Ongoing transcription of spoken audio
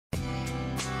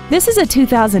This is a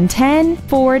 2010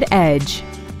 Ford Edge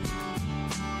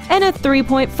and a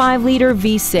 3.5-liter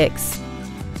V6.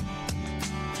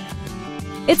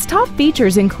 Its top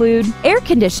features include air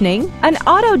conditioning, an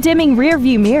auto-dimming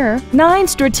rearview mirror, 9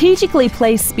 strategically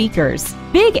placed speakers,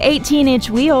 big 18-inch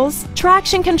wheels,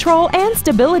 traction control and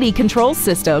stability control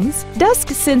systems,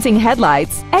 dusk-sensing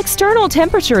headlights, external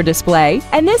temperature display,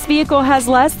 and this vehicle has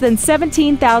less than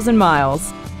 17,000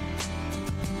 miles.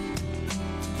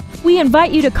 We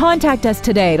invite you to contact us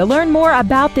today to learn more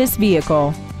about this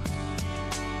vehicle.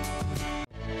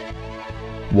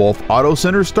 Wolf Auto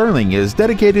Center Sterling is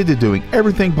dedicated to doing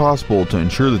everything possible to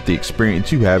ensure that the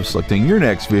experience you have selecting your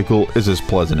next vehicle is as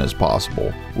pleasant as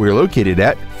possible. We're located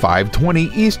at 520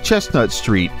 East Chestnut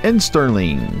Street in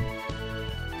Sterling.